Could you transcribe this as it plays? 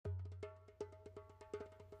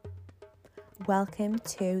Welcome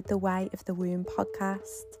to the Way of the Womb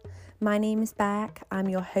podcast. My name is Beck, I'm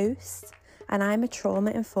your host, and I'm a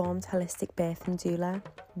trauma-informed holistic birth and doula,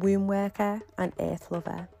 womb worker and earth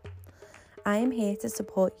lover. I am here to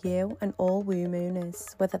support you and all womb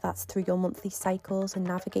owners, whether that's through your monthly cycles and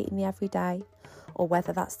navigating the everyday, or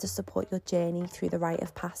whether that's to support your journey through the rite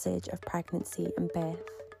of passage of pregnancy and birth.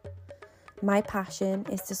 My passion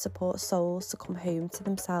is to support souls to come home to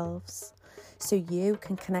themselves, so you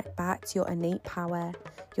can connect back to your innate power,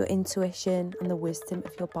 your intuition and the wisdom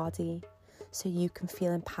of your body, so you can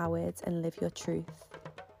feel empowered and live your truth.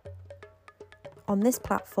 On this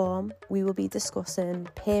platform, we will be discussing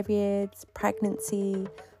periods, pregnancy,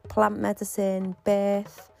 plant medicine,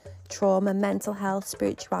 birth, trauma, mental health,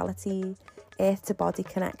 spirituality, earth to body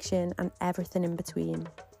connection and everything in between.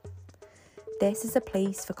 This is a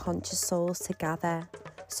place for conscious souls to gather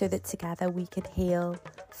so that together we can heal,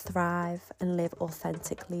 thrive and live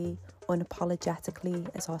authentically, unapologetically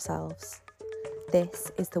as ourselves.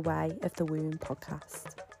 This is the Way of the Womb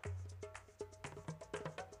podcast.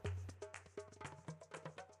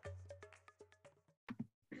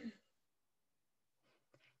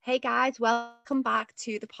 Hey guys, welcome back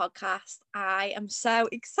to the podcast. I am so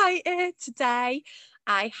excited today.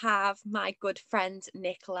 I have my good friend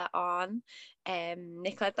Nicola on.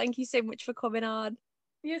 Nicola, thank you so much for coming on.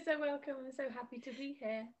 You're so welcome. I'm so happy to be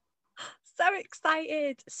here. So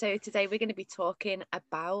excited. So today we're going to be talking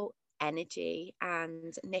about energy,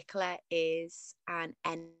 and Nicola is an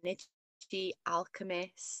energy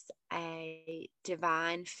alchemist, a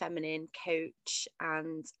divine feminine coach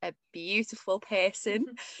and a beautiful person.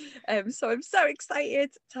 So I'm so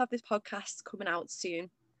excited to have this podcast coming out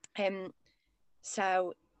soon.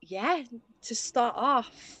 So yeah, to start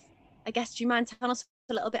off, I guess, do you mind telling us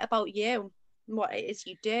a little bit about you and what it is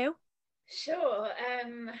you do? Sure.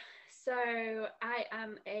 So I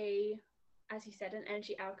am as you said, an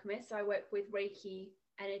energy alchemist. So I work with Reiki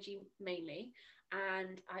energy mainly.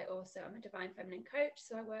 And I also am a divine feminine coach.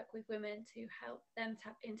 So I work with women to help them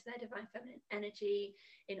tap into their divine feminine energy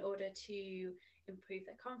in order to improve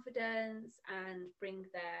their confidence and bring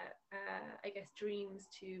their, dreams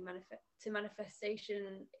to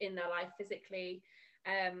manifestation in their life physically.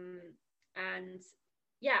 And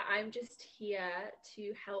yeah, I'm just here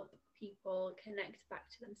to help people connect back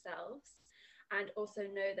to themselves and also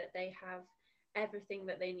know that they have everything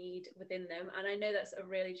that they need within them. And I know that's a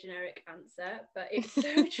really generic answer, but it's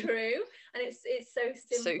so true, and it's so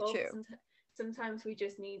simple. So true. Sometimes we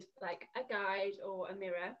just need like a guide or a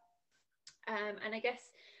mirror. And I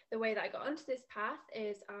guess the way that I got onto this path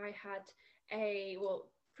is I had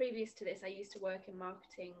previous to this, I used to work in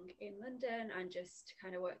marketing in London and just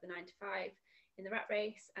kind of work the 9 to 5 in the rat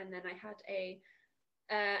race. And then I had a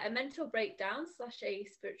mental breakdown / a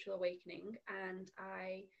spiritual awakening, and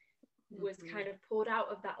I was kind of pulled out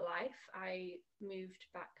of that life. I moved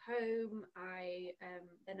back home.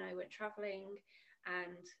 Then I went traveling,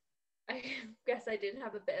 and I guess I did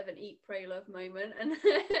have a bit of an eat, pray, love moment, and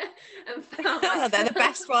found myself... They're the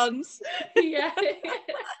best ones. Yeah.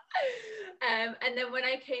 And then when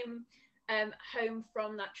I came home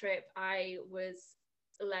from that trip, I was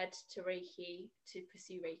led to Reiki, to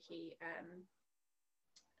pursue Reiki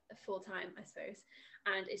full time, I suppose,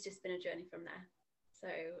 and it's just been a journey from there. So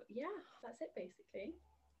yeah, that's it basically.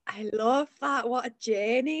 I love that. What a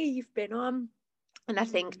journey you've been on. And I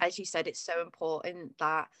think, as you said, it's so important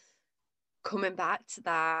that coming back to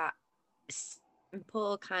that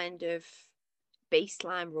simple kind of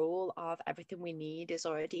baseline rule of everything we need is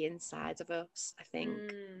already inside of us. I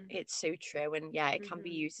think it's so true. And yeah, it can be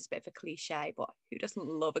used as a bit of a cliche, but who doesn't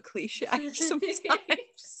love a cliche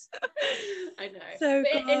sometimes? I know. So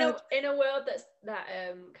but good. in a world that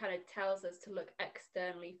kind of tells us to look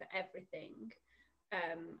externally for everything,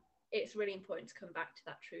 it's really important to come back to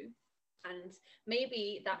that truth. And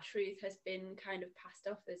maybe that truth has been kind of passed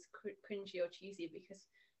off as cringy or cheesy because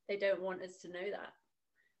they don't want us to know that.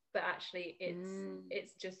 But actually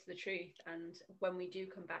it's just the truth. And when we do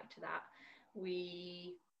come back to that,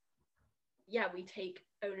 we take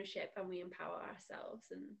ownership and we empower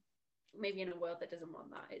ourselves. And maybe in a world that doesn't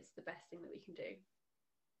want that, it's the best thing that we can do.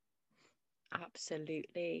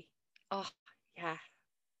 Absolutely. Oh yeah.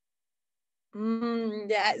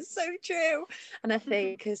 Yeah, it's so true. And I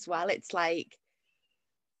think as well, it's like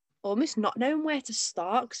almost not knowing where to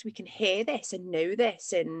start, because we can hear this and know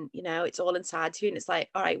this, and you know, it's all inside you, and it's like,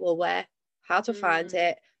 all right, well, where, how to find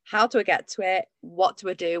it, how do I get to it, what do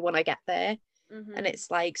I do when I get there? And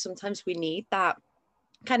it's like sometimes we need that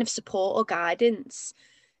kind of support or guidance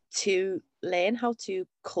to learn how to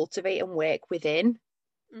cultivate and work within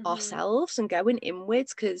ourselves and going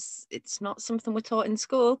inwards, because it's not something we're taught in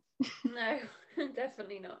school. No,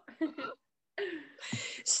 definitely not.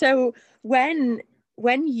 So when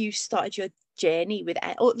you started your journey with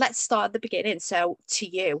let's start at the beginning. So to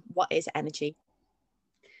you, what is energy?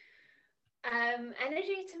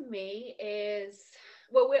 Energy to me is,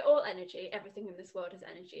 well, we're all energy. Everything in this world is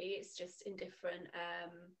energy. It's just in different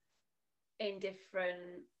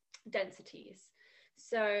densities.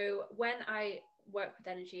 So when I work with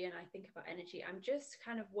energy and I think about energy, I'm just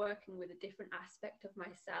kind of working with a different aspect of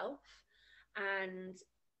myself. And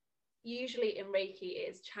usually in Reiki, it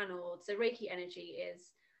is channeled. So Reiki energy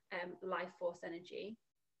is life force energy.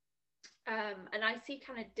 And I see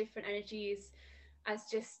kind of different energies as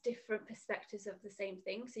just different perspectives of the same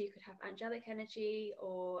thing. So you could have angelic energy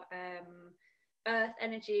or earth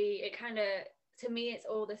energy. It kind of, to me, it's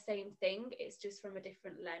all the same thing. It's just from a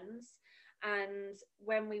different lens. And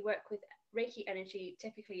when we work with Reiki energy,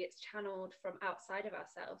 typically it's channeled from outside of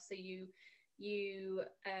ourselves. So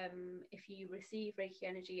if you receive Reiki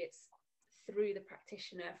energy, it's through the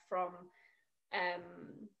practitioner from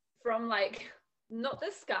like not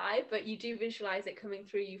the sky, but you do visualize it coming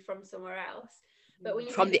through you from somewhere else. But when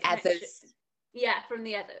you From make the the connection, others. yeah, from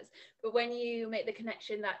the others. But when you make the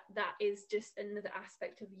connection that is just another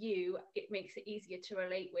aspect of you, it makes it easier to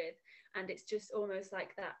relate with. And it's just almost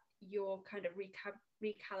like that you're kind of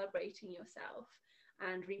recalibrating yourself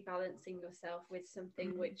and rebalancing yourself with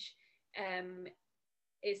something which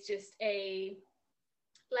is just a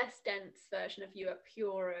less dense version of you,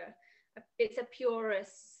 it's a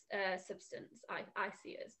purest substance. I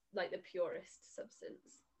see it as like the purest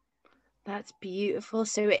substance. That's beautiful.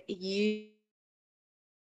 So you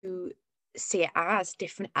see it as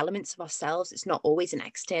different elements of ourselves. It's not always an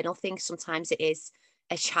external thing. Sometimes it is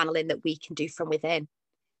a channeling that we can do from within.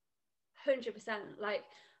 100%. Like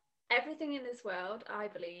everything in this world, I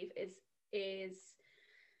believe, is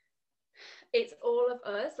it's all of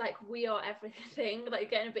us. Like we are everything.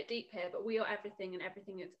 Like getting a bit deep here, but we are everything and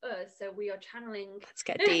everything is us. So we are channeling. Let's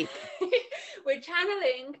get deep. we're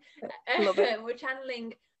channeling Love it. we're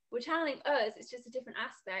channeling us. It's just a different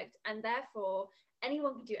aspect, and therefore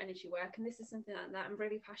anyone can do energy work. And this is something that I'm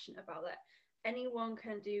really passionate about, that anyone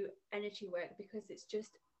can do energy work, because it's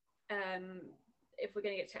just if we're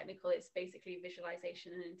going to get technical, it's basically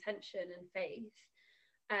visualization and intention and faith.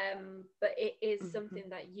 But it is something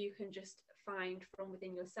that you can just find from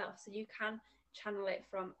within yourself. So you can channel it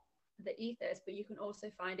from the ethers, but you can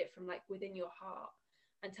also find it from like within your heart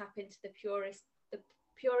and tap into the purest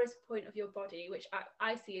point of your body, which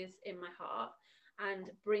I see is in my heart,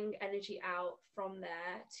 and bring energy out from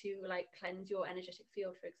there to like cleanse your energetic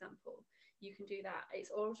field, for example. You can do that. It's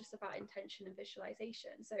all just about intention and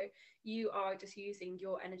visualization. So you are just using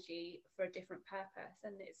your energy for a different purpose,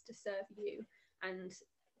 and it's to serve you. And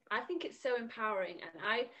I think it's so empowering, and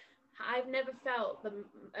I've never felt the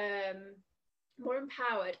more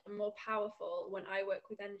empowered and more powerful when I work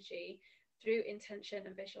with energy through intention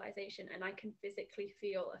and visualization, and I can physically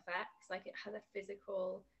feel effects. Like it has a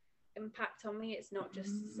physical impact on me. It's not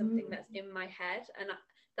just something that's in my head, and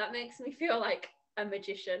that makes me feel like a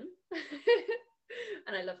magician.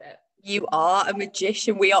 And I love it. You are a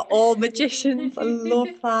magician. We are all magicians. I love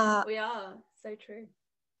that. We are. So true.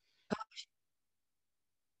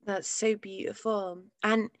 That's so beautiful.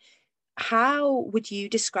 And how would you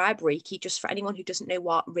describe Reiki, just for anyone who doesn't know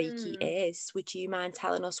what Reiki is? Would you mind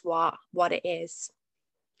telling us what it is?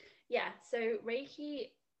 Yeah, so Reiki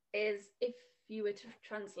is, if you were to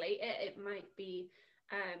translate it, it might be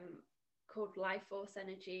called life force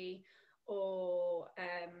energy, or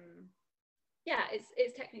yeah,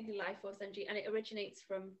 it's technically life force energy, and it originates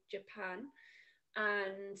from Japan,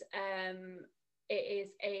 and it is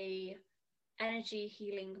a energy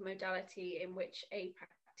healing modality in which a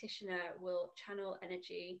practitioner will channel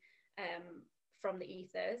energy from the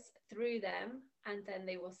ethers through them, and then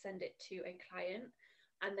they will send it to a client,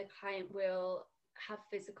 and the client will have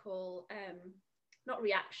physical not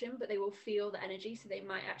reaction, but they will feel the energy. So they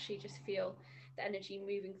might actually just feel the energy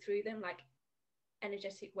moving through them like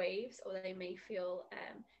energetic waves, or they may feel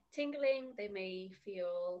tingling, they may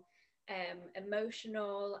feel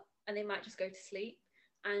emotional, and they might just go to sleep.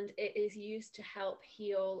 And it is used to help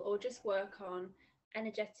heal or just work on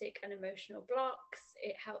energetic and emotional blocks.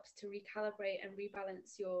 It helps to recalibrate and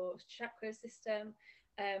rebalance your chakra system.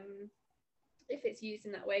 If it's used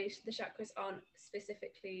in that way, the chakras aren't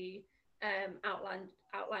specifically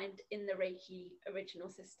outlined in the Reiki original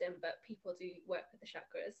system, but people do work with the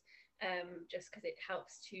chakras just because it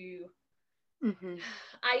helps to.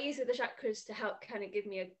 I use the chakras to help kind of give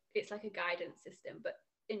me it's like a guidance system, but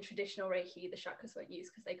in traditional Reiki, the chakras weren't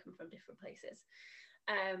used because they come from different places.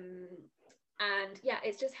 And yeah,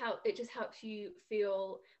 it just helps you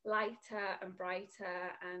feel lighter and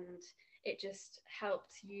brighter, and it just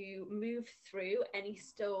helps you move through any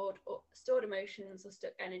stored emotions or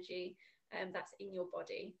stuck energy that's in your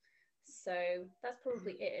body. So that's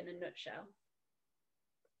probably it in a nutshell.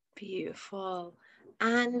 Beautiful.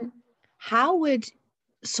 And how would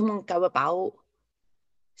someone go about,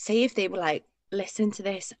 say if they were like, listen to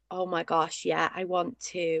this, oh my gosh, yeah, I want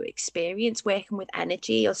to experience working with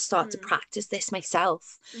energy or start to practice this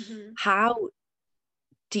myself. How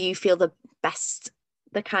do you feel the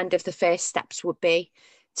first steps would be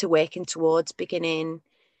to working towards beginning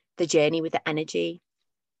the journey with the energy?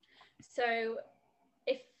 So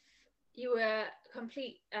if you were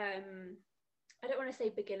complete, I don't want to say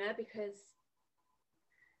beginner, because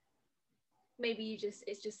maybe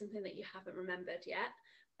it's just something that you haven't remembered yet.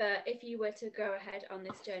 But if you were to go ahead on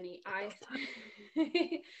this journey, I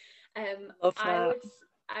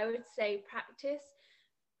would say practice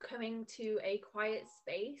coming to a quiet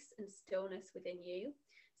space and stillness within you.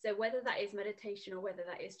 So whether that is meditation or whether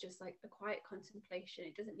that is just like a quiet contemplation,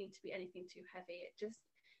 it doesn't need to be anything too heavy. It just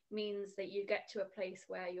means that you get to a place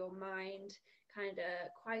where your mind kind of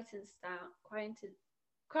quietens down,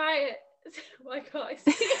 quiet. Why can't I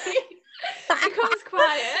see? Becomes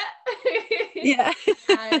quiet. Yeah.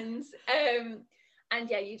 and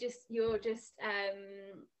yeah, you're just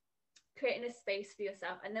creating a space for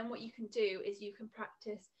yourself. And then what you can do is you can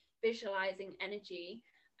practice visualizing energy.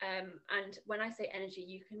 And when I say energy,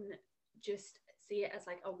 you can just see it as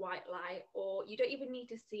like a white light, or you don't even need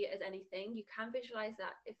to see it as anything. You can visualize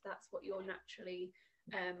that if that's what you're naturally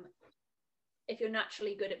if you're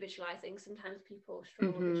naturally good at visualizing. Sometimes people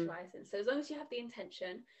struggle with visualizing. So as long as you have the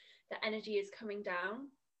intention that energy is coming down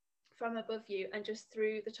from above you and just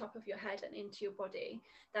through the top of your head and into your body,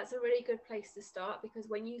 that's a really good place to start. Because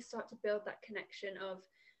when you start to build that connection of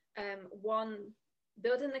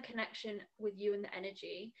building the connection with you and the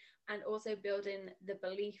energy, and also building the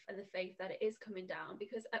belief and the faith that it is coming down.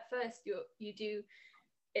 Because at first you do,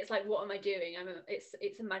 it's like, what am I doing?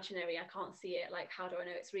 It's imaginary, I can't see it, like how do I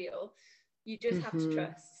know it's real? You just have to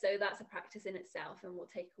trust. So that's a practice in itself and will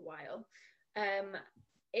take a while.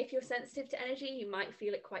 If you're sensitive to energy, you might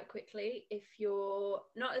feel it quite quickly. If you're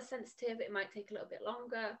not as sensitive, it might take a little bit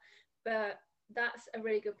longer. But that's a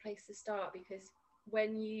really good place to start, because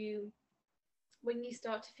when you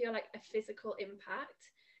start to feel like a physical impact,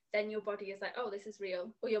 then your body is like, oh, this is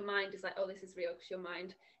real, or your mind is like, oh, this is real, because your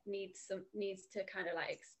mind needs to kind of like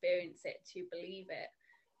experience it to believe it.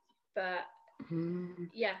 But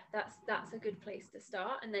yeah, that's a good place to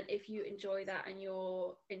start. And then if you enjoy that and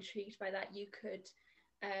you're intrigued by that, you could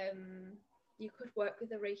work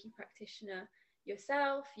with a Reiki practitioner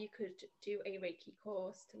yourself. You could do a Reiki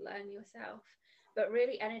course to learn yourself. But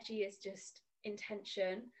really, energy is just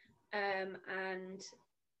intention and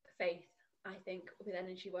faith, I think, with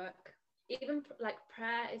energy work. Even like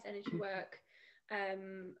prayer is energy work.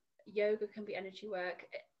 Yoga can be energy work.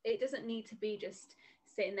 It doesn't need to be just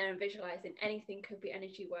sitting there and visualizing. Anything could be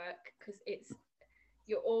energy work, because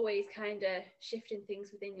you're always kind of shifting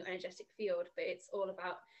things within your energetic field, but it's all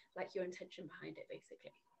about like your intention behind it,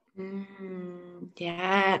 basically.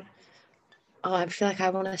 Yeah. Oh, I feel like I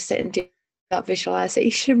want to sit and do that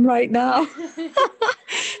visualization right now.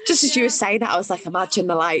 Just as you were saying that, I was like, imagine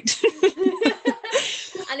the light.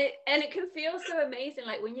 and it can feel so amazing,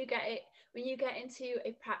 like when you get into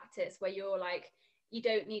a practice where you're like, you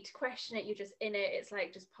don't need to question it, you're just in it, it's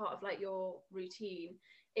like just part of like your routine.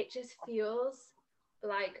 It just feels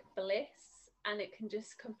like bliss, and it can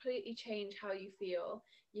just completely change how you feel.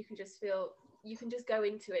 You can just go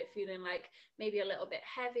into it feeling like maybe a little bit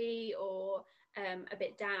heavy or a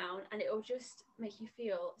bit down, and it will just make you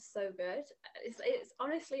feel so good. It's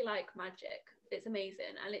honestly like magic. It's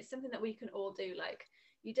amazing, and it's something that we can all do. Like,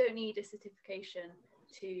 you don't need a certification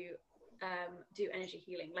to do energy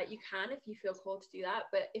healing. Like, you can if you feel called to do that,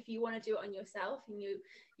 but if you want to do it on yourself and you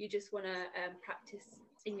just want to practice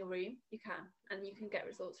in your room, you can, and you can get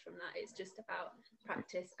results from that. It's just about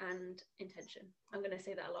practice and intention. I'm going to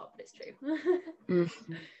say that a lot, but it's true.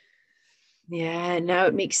 Yeah, no,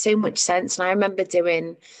 it makes so much sense. And I remember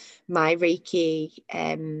doing my Reiki,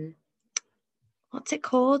 what's it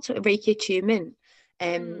called? Reiki attunement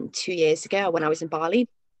 2 years ago when I was in Bali.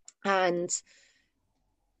 And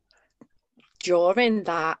during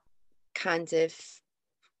that kind of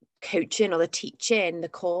coaching or the teaching, the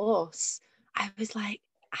course, I was like,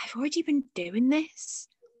 I've already been doing this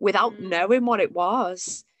without knowing what it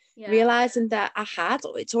was. Realizing that it had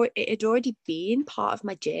already been part of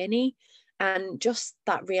my journey. And just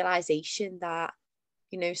that realization that,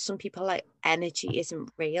 you know, some people like energy isn't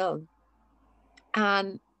real.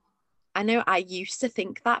 And I know I used to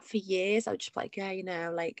think that for years. I was just like, yeah, you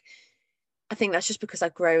know, like, I think that's just because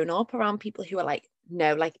I've grown up around people who are like,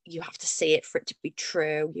 no, like you have to see it for it to be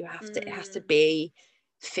true. You have to, it has to be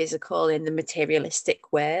physical in the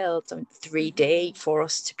materialistic world and 3D for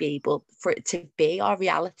us to be able, for it to be our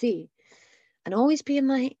reality. And always being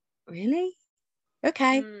like, really?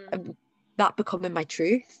 Okay. And that becoming my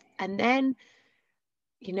truth. And then,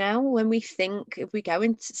 you know, when we think, if we go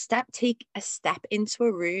into take a step into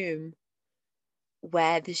a room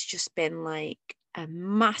where there's just been like a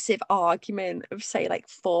massive argument of say like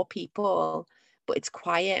 4 people, but it's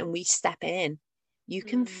quiet and we step in, you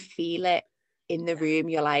can feel it in the room.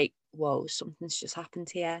 You're like, whoa, something's just happened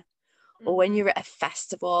here. Or when you're at a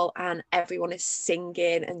festival and everyone is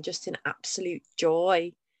singing and just in absolute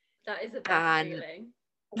joy. That is the best feeling.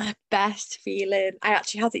 The best feeling. I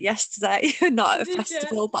actually had it yesterday, not at a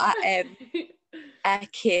festival, but at a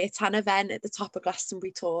kirtan event at the top of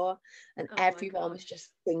Glastonbury Tour, and everyone was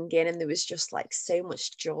just singing and there was just like so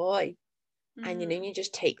much joy. And you know, you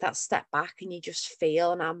just take that step back and you just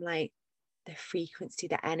feel, and I'm like, the frequency,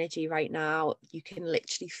 the energy right now, you can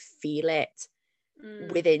literally feel it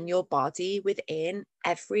within your body, within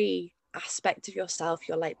every aspect of yourself.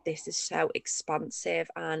 You're like, this is so expansive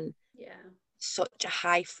and such a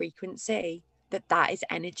high frequency that is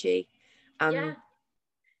energy.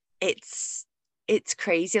 It's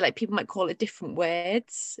crazy. Like, people might call it different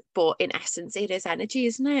words, but in essence it is energy,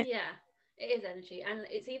 isn't it? Yeah, it is energy. And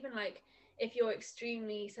it's even like, if you're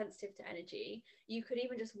extremely sensitive to energy, you could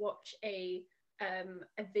even just watch a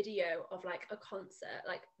video of like a concert.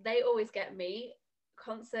 Like, they always get me,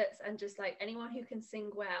 concerts, and just like anyone who can sing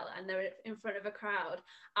well and they're in front of a crowd,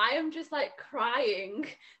 I am just like crying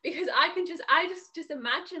because I just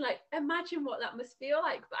imagine what that must feel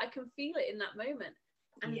like, but I can feel it in that moment.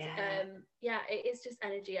 And it is just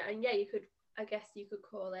energy. And you could, I guess you could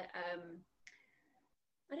call it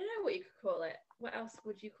I don't know what you could call it. What else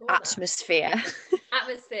would you call atmosphere?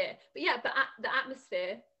 Atmosphere. But yeah, but the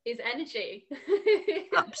atmosphere is energy.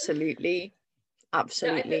 Absolutely.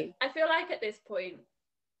 Absolutely. So I feel like at this point,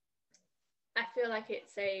 I feel like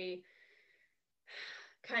it's a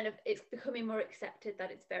kind of, it's becoming more accepted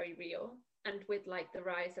that it's very real. And with like the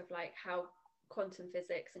rise of like how quantum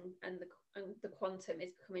physics and the quantum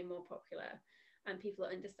is becoming more popular and people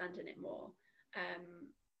are understanding it more,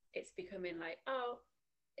 it's becoming like, oh,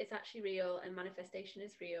 it's actually real and manifestation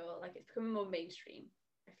is real. Like, it's becoming more mainstream,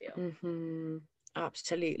 I feel.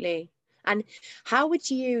 Absolutely. And how would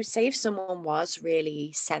you say if someone was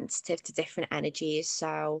really sensitive to different energies?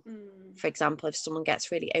 So for example, if someone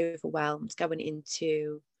gets really overwhelmed going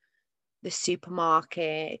into the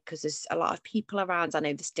supermarket because there's a lot of people around, I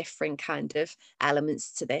know there's different kind of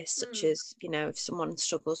elements to this, such as, you know, if someone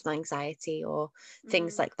struggles with anxiety or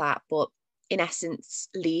things like that, but in essence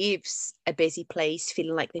leaves a busy place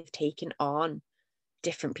feeling like they've taken on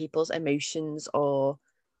different people's emotions or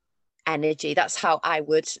energy. That's how I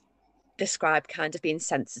would describe kind of being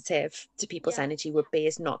sensitive to people's energy, would be,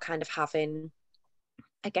 is not kind of having,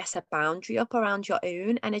 I guess, a boundary up around your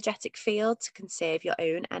own energetic field to conserve your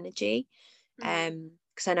own energy.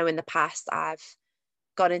 Because I know in the past I've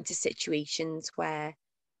gone into situations where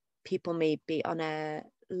people may be on a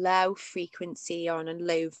low frequency or on a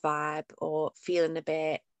low vibe or feeling a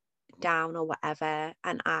bit down or whatever,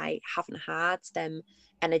 and I haven't had them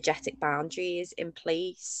energetic boundaries in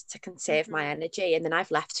place to conserve my energy, and then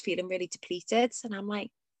I've left feeling really depleted, and I'm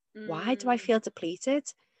like, why do I feel depleted?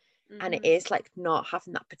 And it is like not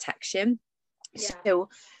having that protection. So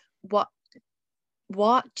what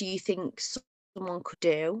do you think someone could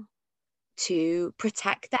do to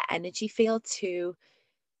protect their energy field, to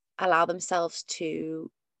allow themselves to,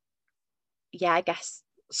 I guess,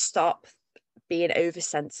 stop being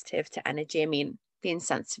oversensitive to energy? I mean, being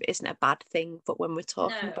sensitive isn't a bad thing, but when we're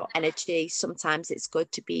talking about energy, sometimes it's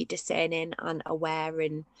good to be discerning and aware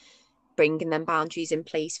and bringing them boundaries in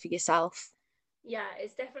place for yourself. Yeah,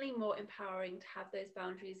 it's definitely more empowering to have those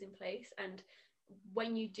boundaries in place. And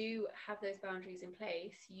when you do have those boundaries in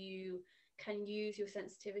place, you can use your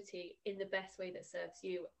sensitivity in the best way that serves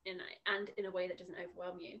you and in a way that doesn't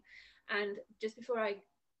overwhelm you. And just before I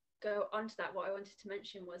go on to that, what I wanted to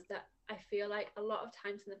mention was that I feel like a lot of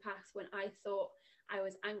times in the past when I thought I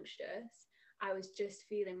was anxious, I was just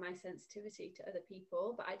feeling my sensitivity to other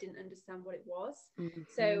people, but I didn't understand what it was.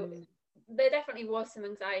 So there definitely was some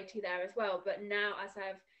anxiety there as well, but now as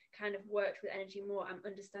I've kind of worked with energy more, I'm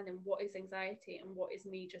understanding what is anxiety and what is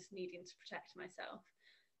me just needing to protect myself.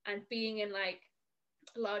 And being in like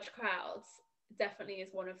large crowds definitely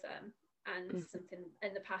is one of them. And something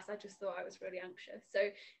in the past I just thought I was really anxious. So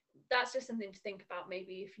that's just something to think about.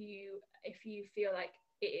 Maybe if you feel like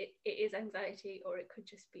it is anxiety, or it could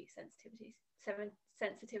just be sensitivity to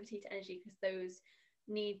energy, because those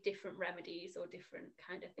need different remedies or different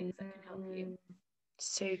kind of things that can help you.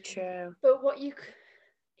 So true. But what you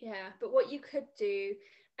could do,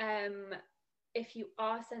 if you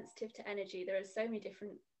are sensitive to energy, there are so many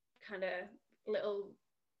different kind of little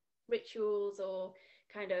rituals or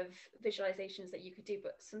kind of visualizations that you could do.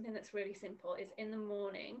 But something that's really simple is, in the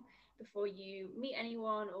morning, before you meet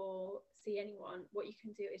anyone or see anyone, what you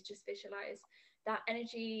can do is just visualize that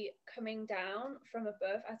energy coming down from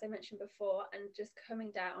above, as I mentioned before, and just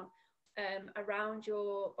coming down around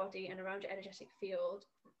your body and around your energetic field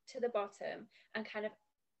to the bottom, and kind of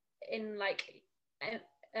in like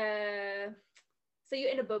so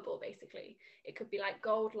you're in a bubble, basically. It could be like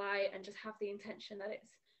gold light, and just have the intention that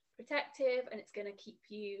it's protective and it's going to keep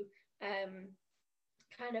you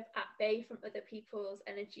kind of at bay from other people's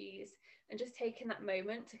energies. And just taking that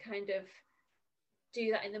moment to kind of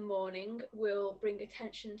do that in the morning will bring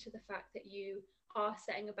attention to the fact that you are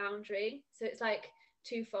setting a boundary. So it's like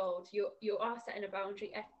twofold. You are setting a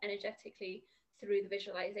boundary energetically through the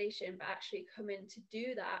visualization, but actually coming to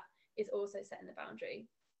do that is also setting the boundary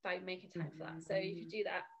by making time for that. So you could do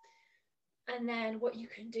that. And then what you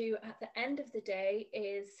can do at the end of the day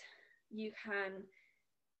is you can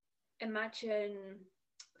imagine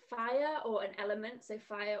fire or an element, so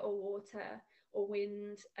fire or water or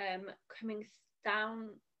wind, coming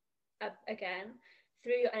down again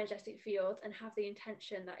through your energetic field, and have the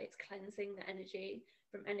intention that it's cleansing the energy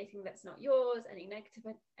from anything that's not yours, any negative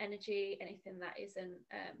energy, anything that isn't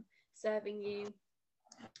serving you.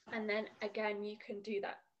 And then again, you can do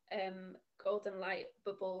that golden light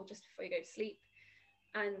bubble just before you go to sleep,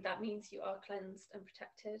 and that means you are cleansed and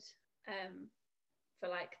protected for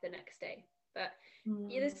like the next day. But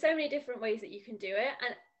there's so many different ways that you can do it.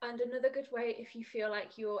 And another good way, if you feel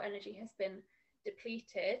like your energy has been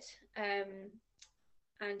depleted and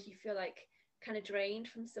you feel like kind of drained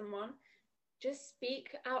from someone, just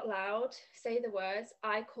speak out loud, say the words,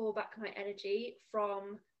 I call back my energy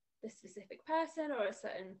from the specific person or a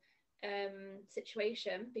certain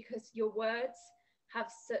situation, because your words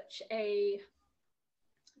have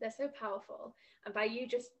they're so powerful. And by you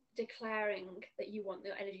just declaring that you want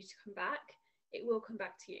the energy to come back, it will come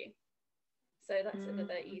back to you. So that's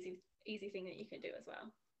another easy thing that you can do as well.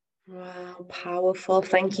 Wow, powerful.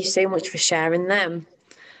 Thank you so much for sharing them.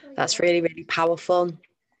 That's really, really powerful.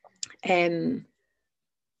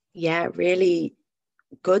 Yeah, really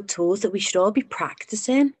good tools that we should all be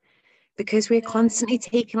practicing, because we're constantly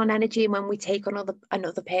taking on energy. And when we take on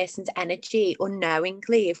another person's energy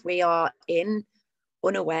unknowingly, if we are in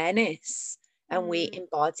unawareness and we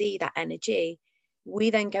embody that energy,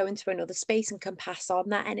 we then go into another space and can pass on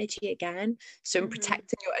that energy again. So in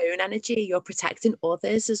protecting your own energy, you're protecting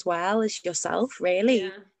others as well as yourself, really.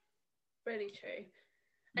 Yeah, really true.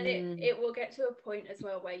 And it will get to a point as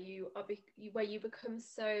well where you become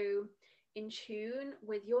so in tune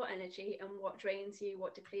with your energy and what drains you,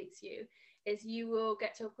 what depletes you, is you will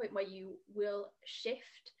get to a point where you will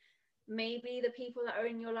shift maybe the people that are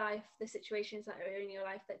in your life, the situations that are in your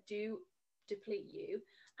life that do deplete you,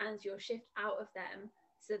 and you'll shift out of them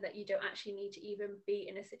so that you don't actually need to even be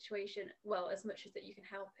in a situation, well, as much as that you can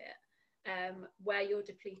help it, where you're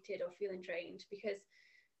depleted or feeling drained. Because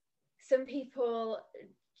some people,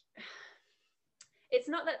 it's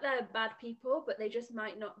not that they're bad people, but they just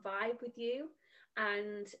might not vibe with you,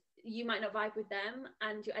 and you might not vibe with them,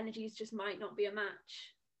 and your energies just might not be a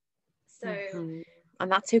match. So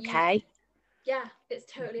and that's okay. It's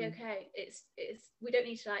totally okay. It's we don't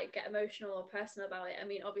need to like get emotional or personal about it. I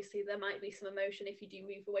mean, obviously there might be some emotion if you do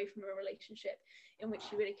move away from a relationship in which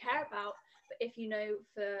you really care about, but if you know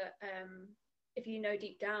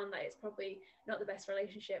deep down that it's probably not the best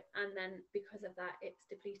relationship, and then because of that it's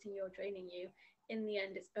depleting you or draining you, in the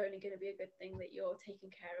end it's only going to be a good thing that you're taking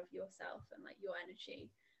care of yourself and like your energy,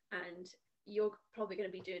 and you're probably going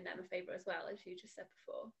to be doing them a favor as well, as you just said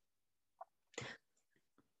before.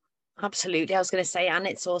 Absolutely. I was going to say, and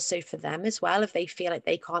it's also for them as well, if they feel like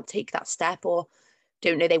they can't take that step or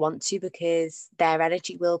don't know they want to, because their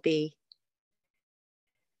energy will be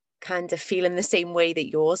kind of feeling the same way that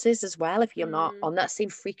yours is as well, if you're not on that same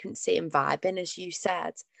frequency and vibing, as you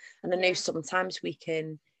said. And I know sometimes we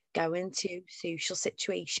can go into social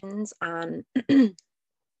situations and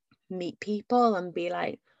meet people and be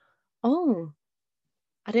like, oh,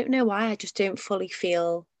 I don't know why, I just don't fully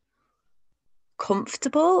feel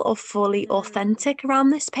comfortable or fully authentic around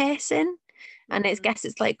this person. And I guess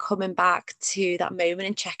it's like coming back to that moment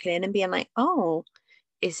and checking in and being like, oh,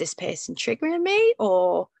 is this person triggering me,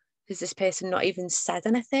 or has this person not even said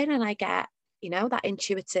anything? And I get, you know, that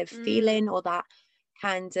intuitive feeling, or that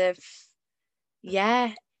kind of,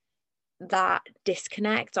 yeah, that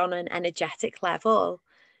disconnect on an energetic level.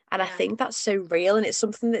 And I think that's so real, and it's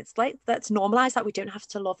something that's like, that's normalized, that we don't have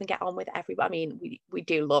to love and get on with everyone. I mean, we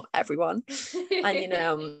do love everyone, and you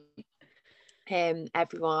know,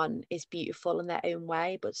 everyone is beautiful in their own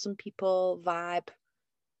way, but some people vibe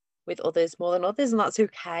with others more than others, and that's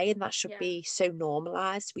okay, and that should be so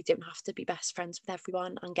normalized. We don't have to be best friends with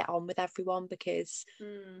everyone and get on with everyone, because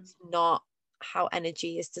it's not how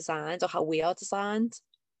energy is designed or how we are designed.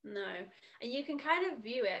 No. And you can kind of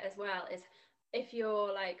view it as well as, if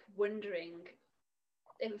you're like wondering,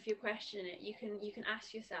 if you're questioning it, you can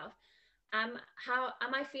ask yourself, am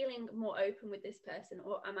I feeling more open with this person,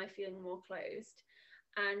 or am I feeling more closed?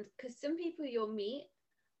 And because some people you'll meet,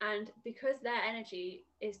 and because their energy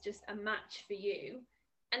is just a match for you,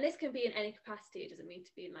 and this can be in any capacity, it doesn't need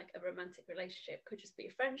to be in like a romantic relationship, it could just be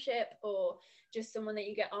a friendship, or just someone that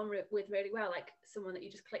you get on with really well, like someone that you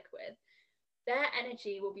just click with. Their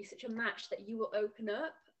energy will be such a match that you will open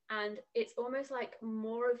up, and it's almost like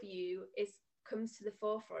more of you comes to the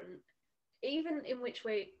forefront, even in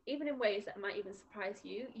ways that might even surprise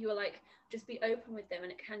you. You'll like just be open with them,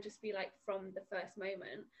 and it can just be like from the first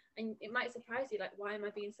moment, and it might surprise you, like, why am I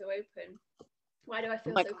being so open? Why do I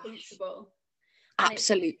feel so comfortable? And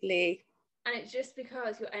absolutely. It's just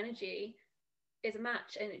because your energy is a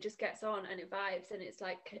match, and it just gets on, and it vibes, and it's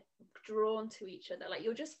like drawn to each other. Like,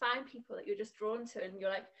 you'll just find people that you're just drawn to, and you're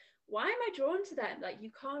like, why am I drawn to them? Like,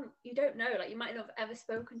 you don't know, like, you might not have ever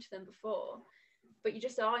spoken to them before, but you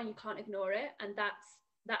just are, and you can't ignore it. And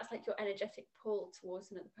that's like your energetic pull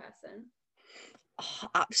towards another person. Oh,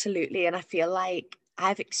 absolutely. And I feel like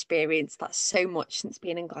I've experienced that so much since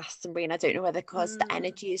being in Glastonbury, and I don't know whether because the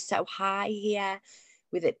energy is so high here,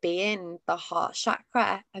 with it being the heart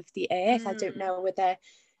chakra of the earth, I don't know whether,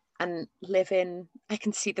 and living, I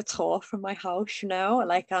can see the tour from my house, you know,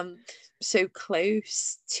 like I'm so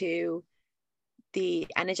close to the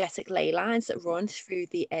energetic ley lines that run through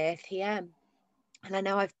the earth here. And I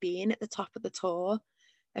know I've been at the top of the tour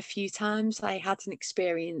a few times. I had an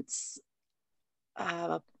experience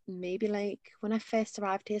maybe like when I first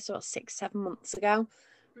arrived here, sort of 6-7 months ago,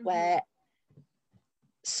 where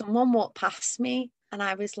someone walked past me, and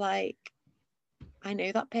I was like, I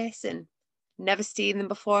know that person, never seen them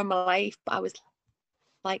before in my life, but I was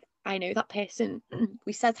like, I know that person.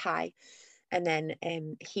 We said hi, and then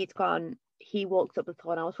he walked up the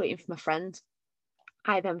tour, and I was waiting for my friend.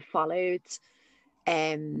 I then followed.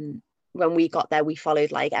 When we got there, we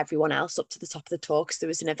followed like everyone else up to the top of the tour, because there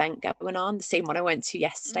was an event going on, the same one I went to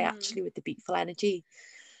yesterday, actually, with the Beautiful Energy.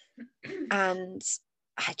 And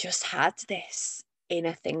I just had this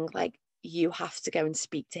inner thing, like, you have to go and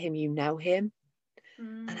speak to him, you know him.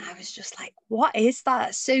 And I was just like, what is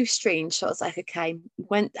that? So strange. So I was like, okay,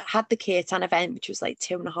 had the Kirtan event, which was like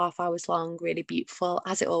 2.5 hours long, really beautiful,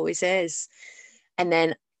 as it always is. And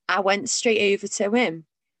then I went straight over to him,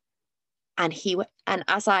 and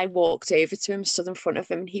as I walked over to him, stood in front of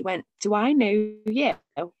him, and he went, do I know you?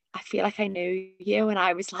 I feel like I know you. And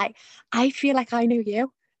I was like, I feel like I know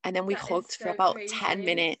you. And then we hugged for about 10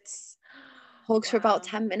 minutes. Hugs for about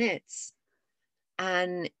 10 minutes.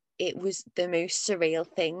 And it was the most surreal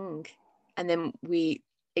thing. And then we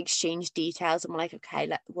exchanged details, and we're like, okay,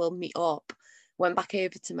 we'll meet up. Went back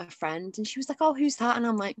over to my friend, and she was like, oh, who's that? And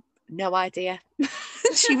I'm like, no idea.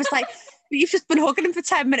 She was like, you've just been hugging him for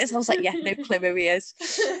 10 minutes. And I was like, yeah, no clue who he is.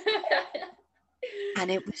 And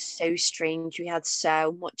it was so strange. We had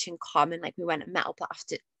so much in common. Like, we went and met up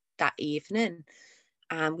after that evening,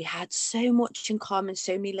 and we had so much in common,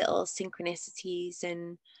 so many little synchronicities,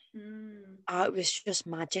 and it was just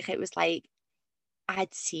magic. It was like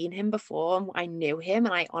I'd seen him before, and I knew him,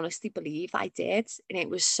 and I honestly believe I did. And it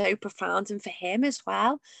was so profound. And for him as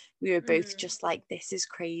well, we were both just like, this is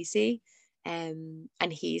crazy. And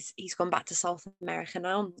he's gone back to South America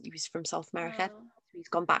now. He was from South America. Wow. He's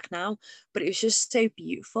gone back now. But it was just so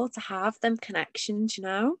beautiful to have them connections, you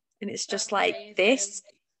know? And it's just That's like, amazing. this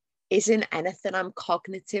isn't anything I'm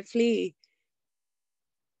cognitively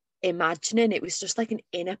imagining. It was just like an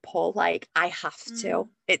inner pull, like, I have to.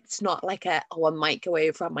 It's not like I might go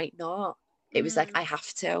over, I might not. It was like, I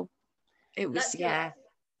have to. It was,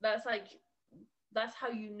 that's how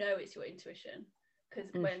you know it's your intuition, because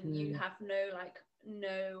when you have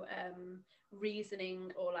no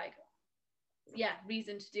reasoning, or like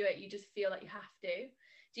reason to do it, you just feel like you have to.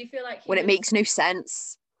 Do you feel like when it makes no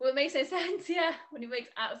sense? Well, it makes no sense. When it makes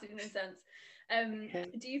absolutely no sense.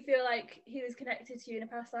 Do you feel like he was connected to you in a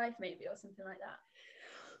past life, maybe, or something like that?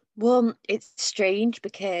 Well, it's strange,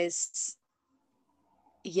 because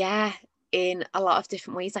yeah, in a lot of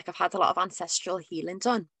different ways. Like I've had a lot of ancestral healing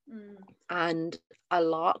done, and a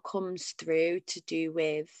lot comes through to do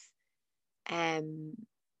with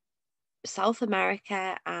South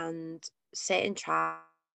America and certain tribes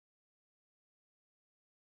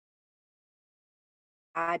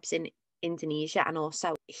in Indonesia. And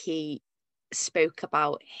also he spoke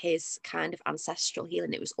about his kind of ancestral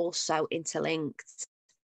healing. It was also interlinked.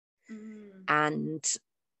 And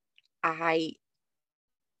I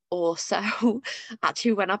also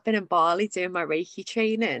actually, when I've been in Bali doing my Reiki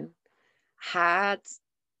training, had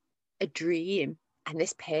a dream, and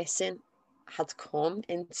this person had come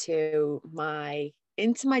into my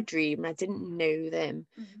dream, and I didn't know them,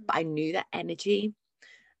 but I knew their energy.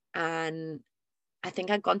 And I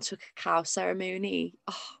think I'd gone to a cacao ceremony.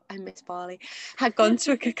 Oh, I miss Bali. Had gone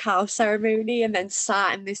to a cacao ceremony and then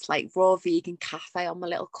sat in this like raw vegan cafe on my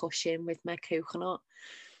little cushion with my coconut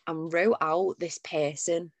and wrote out this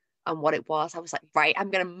person and what it was. I was like, right,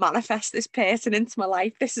 I'm going to manifest this person into my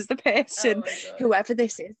life. This is the person. Whoever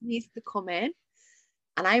this is needs to come in.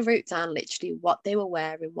 And I wrote down literally what they were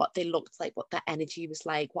wearing, what they looked like, what their energy was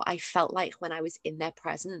like, what I felt like when I was in their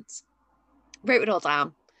presence. Wrote it all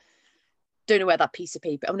down. Don't know where that piece of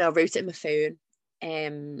paper. Oh no, I wrote it in my phone,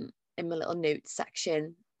 in my little notes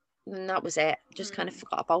section. And that was it. Just kind of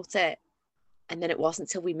forgot about it. And then it wasn't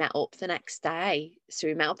until we met up the next day. So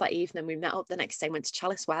we met up that evening, we met up the next day, went to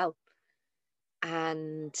Chalice Well.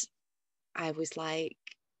 And I was like,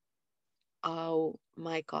 oh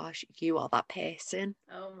my gosh, you are that person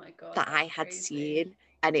that I had seen.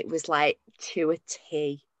 And it was like to a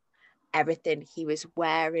T, everything he was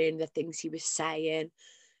wearing, the things he was saying.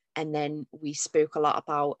 And then we spoke a lot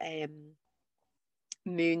about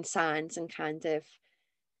moon signs and kind of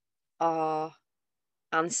our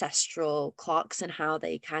ancestral clocks and how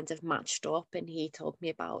they kind of matched up. And he taught me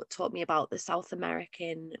about the South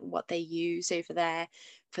American, what they use over there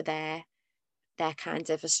for their kind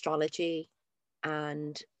of astrology,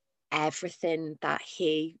 and everything that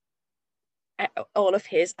all of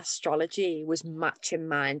his astrology was matching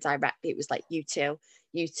mine directly. It was like you two,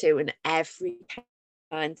 and every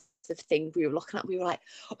kind of thing we were looking at, we were like,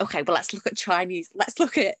 okay, well, let's look at Chinese, let's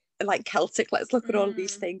look at like Celtic, let's look at all of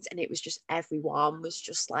these things. And it was just, everyone was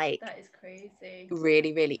just like, that is crazy,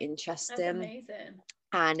 really, really interesting. That's amazing.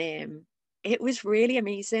 And it was really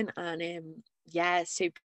amazing. And yeah,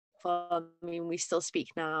 super. I mean, we still speak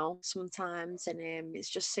now sometimes, and it's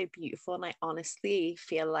just so beautiful. And I honestly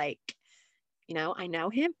feel like, I know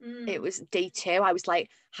him. It was day 2. I was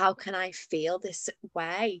like, how can I feel this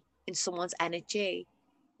way in someone's energy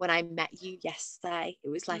when I met you yesterday? It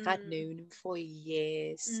was like I'd known him for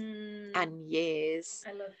years and years.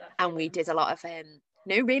 I love that. And we did a lot of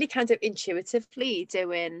really kind of intuitively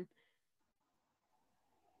doing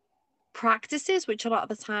practices, which a lot of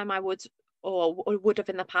the time I would have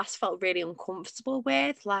in the past felt really uncomfortable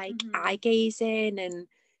with, like eye gazing and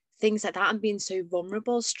things like that, and being so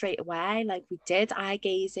vulnerable straight away. Like we did eye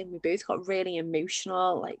gazing, we both got really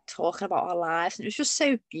emotional, like talking about our lives, and it was just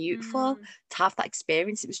so beautiful to have that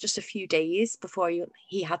experience. It was just a few days before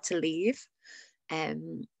he had to leave,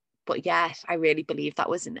 but yes, I really believe that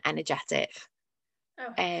was an energetic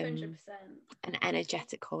 100%. an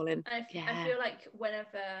energetic calling. I feel like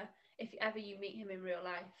if ever you meet him in real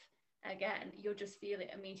life again, you'll just feel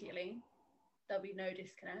it immediately. There'll be no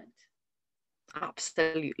disconnect.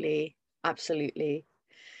 Absolutely.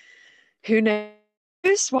 Who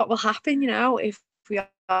knows what will happen, if we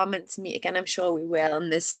are meant to meet again. I'm sure we will.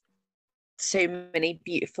 And there's so many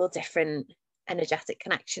beautiful different energetic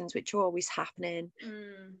connections which are always happening.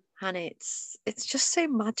 And it's just so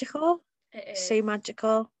magical. It is. So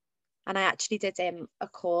magical. And I actually did a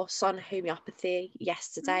course on homeopathy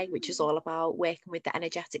yesterday, which is all about working with the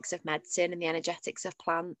energetics of medicine and the energetics of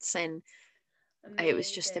plants. And it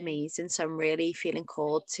was just amazing. So I'm really feeling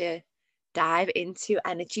called to dive into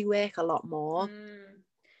energy work a lot more.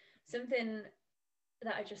 Something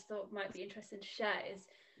that I just thought might be interesting to share is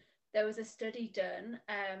there was a study done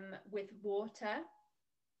with water,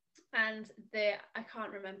 and I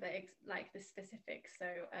can't remember like the specifics, so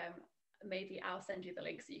maybe I'll send you the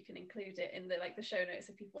link so you can include it in the show notes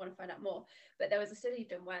if people want to find out more. But there was a study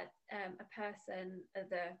done where a person,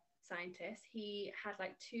 the scientist, he had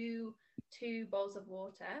like two bowls of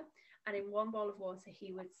water, and in one bowl of water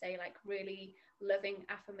he would say like really loving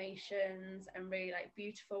affirmations and really like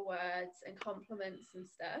beautiful words and compliments and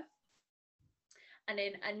stuff, and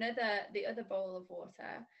in the other bowl of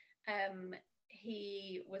water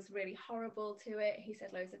he was really horrible to it. He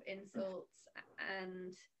said loads of insults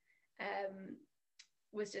and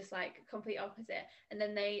was just like complete opposite. And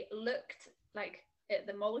then they looked like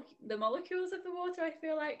the molecules of the water, I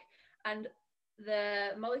feel like, and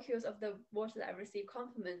the molecules of the water that I received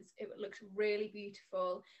compliments, it looks really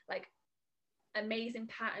beautiful, like amazing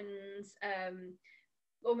patterns,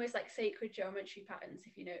 almost like sacred geometry patterns,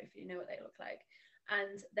 if you know what they look like.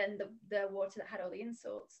 And then the water that had all the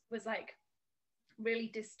insults was like really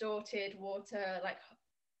distorted water, like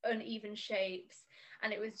uneven shapes.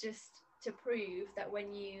 And it was just to prove that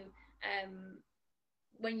when you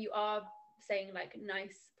are saying like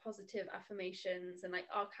nice positive affirmations and like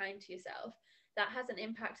are kind to yourself, that has an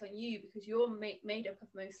impact on you because you're made up of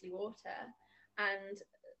mostly water. And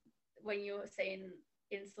when you're saying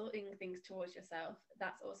insulting things towards yourself,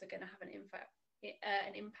 that's also going to have an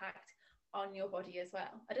impact on your body as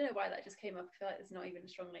well. I don't know why that just came up. I feel like there's not even a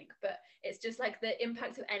strong link, but it's just like the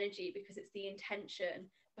impact of energy, because it's the intention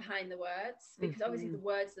behind the words, because obviously the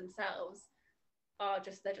words themselves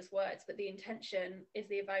they're just words, but the intention is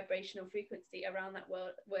the vibrational frequency around that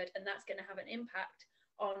word, and that's going to have an impact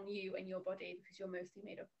on you and your body because you're mostly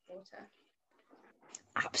made up of water.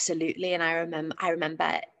 Absolutely. And I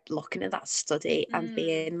remember looking at that study and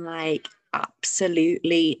being like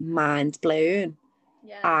absolutely mind blown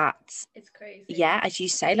it's crazy. Yeah, as you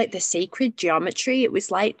say, like the sacred geometry. It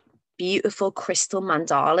was like beautiful crystal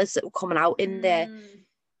mandalas that were coming out in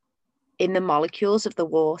the molecules of the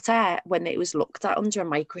water when it was looked at under a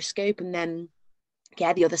microscope. And then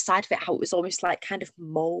the other side of it, how it was almost like kind of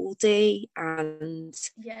moldy and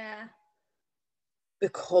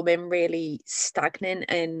becoming really stagnant.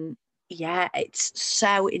 And it's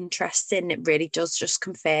so interesting. It really does just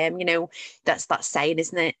confirm, that's that saying,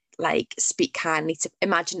 isn't it? Like, speak kindly to,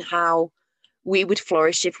 imagine how we would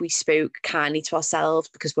flourish if we spoke kindly to ourselves,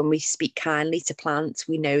 because when we speak kindly to plants,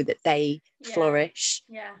 we know that they flourish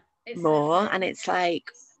more. And it's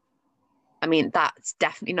like, I mean, that's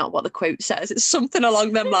definitely not what the quote says. It's something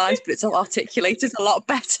along them lines, but it's articulated a lot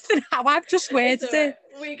better than how I've just worded it.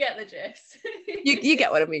 We get the gist. You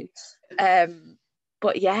get what I mean.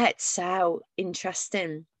 But yeah, it's so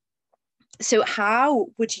interesting. So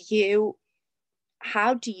how do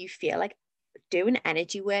you feel like doing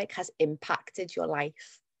energy work has impacted your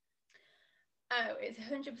life? Oh, it's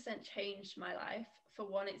 100% changed my life. For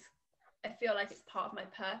one, I feel like it's part of my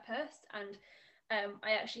purpose. And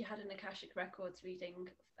I actually had an Akashic Records reading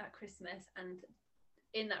at Christmas, and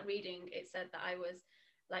in that reading it said that I was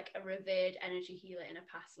like a revered energy healer in a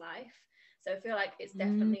past life. So I feel like it's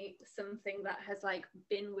definitely something that has like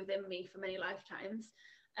been within me for many lifetimes.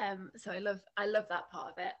 So I love that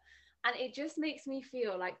part of it. And it just makes me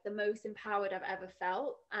feel like the most empowered I've ever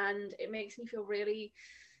felt. And it makes me feel really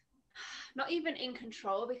not even in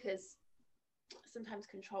control, because sometimes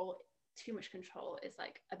too much control is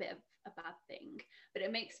like a bit of a bad thing, but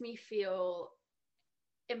it makes me feel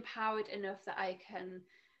empowered enough that I can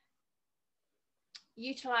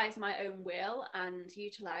utilize my own will and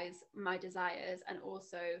utilize my desires, and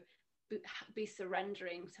also be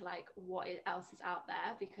surrendering to like what else is out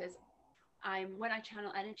there. Because when I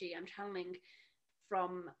channel energy, I'm channeling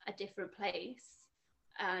from a different place,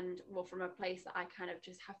 and from a place that I kind of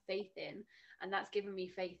just have faith in, and that's given me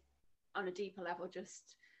faith on a deeper level,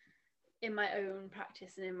 just in my own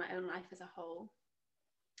practice and in my own life as a whole.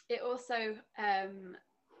 It also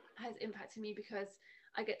has impacted me because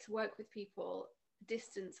I get to work with people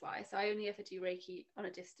distance wise. So I only ever do Reiki on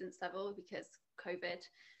a distance level because COVID,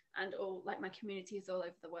 and all like my community is all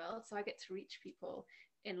over the world. So I get to reach people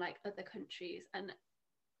in like other countries, and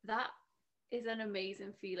that is an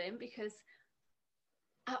amazing feeling because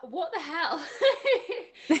what the hell?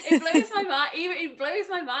 It blows my mind. It blows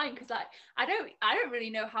my mind because like I don't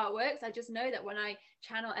really know how it works. I just know that when I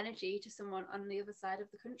channel energy to someone on the other side of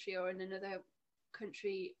the country or in another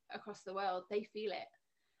country across the world, they feel it.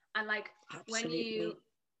 And like when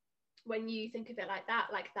you think of it like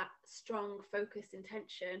that strong focused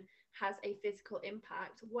intention has a physical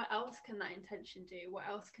impact, what else can that intention do? What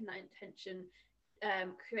else can that intention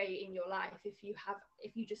create in your life if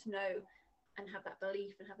you just know and have that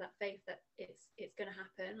belief and have that faith that it's going to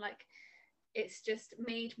happen? Like, it's just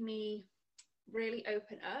made me really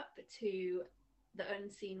open up to the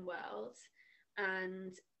unseen world,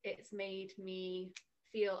 and it's made me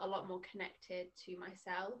feel a lot more connected to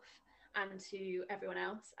myself and to everyone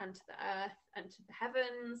else and to the earth and to the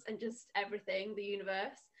heavens and just everything, the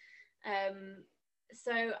universe.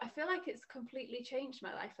 So I feel like it's completely changed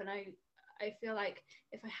my life, and I feel like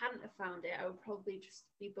if I hadn't have found it, I would probably just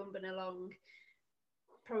be bumping along,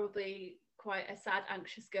 probably quite a sad,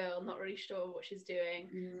 anxious girl, not really sure what she's doing,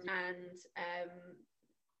 and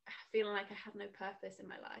feeling like I had no purpose in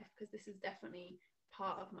my life, because this is definitely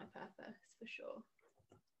part of my purpose for sure.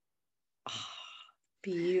 Oh,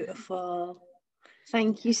 beautiful.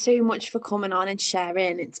 Thank you so much for coming on and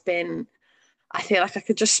sharing. I feel like I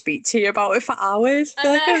could just speak to you about it for hours. I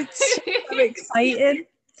feel like it's so exciting.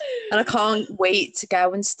 And I can't wait to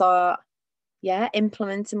go and start,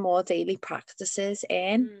 implementing more daily practices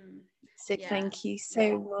in. So thank you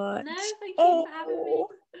so much. No, thank you for having me.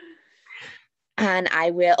 And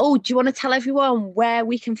I will. Do you want to tell everyone where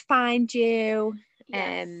we can find you?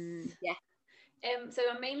 Yes. So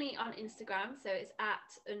I'm mainly on Instagram, so it's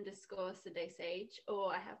 @_SundaySage,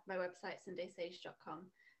 or I have my website sundaysage.com.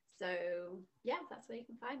 So that's where you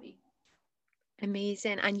can find me.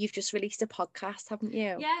 Amazing. And you've just released a podcast, haven't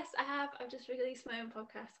you? Yes, I have. I've just released my own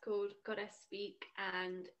podcast called Goddess Speak,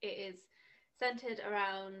 and it is centered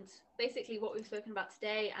around basically what we've spoken about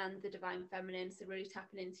today and the divine feminine. So really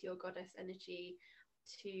tapping into your goddess energy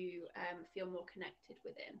to feel more connected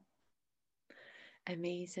within.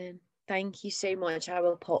 Amazing. Thank you so much. I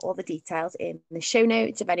will put all the details in the show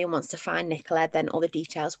notes. If anyone wants to find Nicola, then all the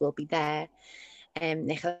details will be there.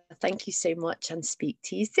 Nicola, thank you so much, and speak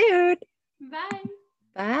to you soon. Bye.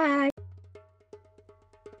 Bye.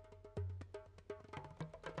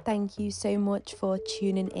 Thank you so much for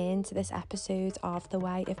tuning in to this episode of the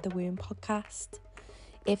Way of the Womb podcast.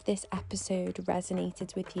 If this episode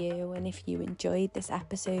resonated with you and if you enjoyed this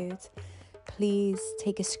episode, please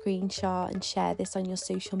take a screenshot and share this on your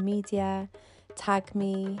social media. Tag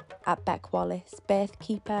me at Beck Wallace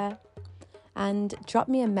Birthkeeper and drop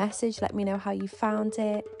me a message. Let me know how you found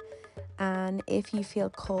it. And if you feel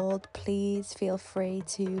called, please feel free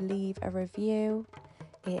to leave a review.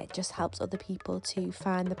 It just helps other people to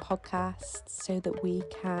find the podcast so that we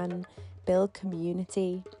can build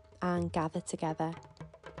community and gather together.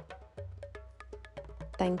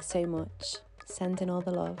 Thanks so much. Sending all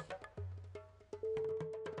the love.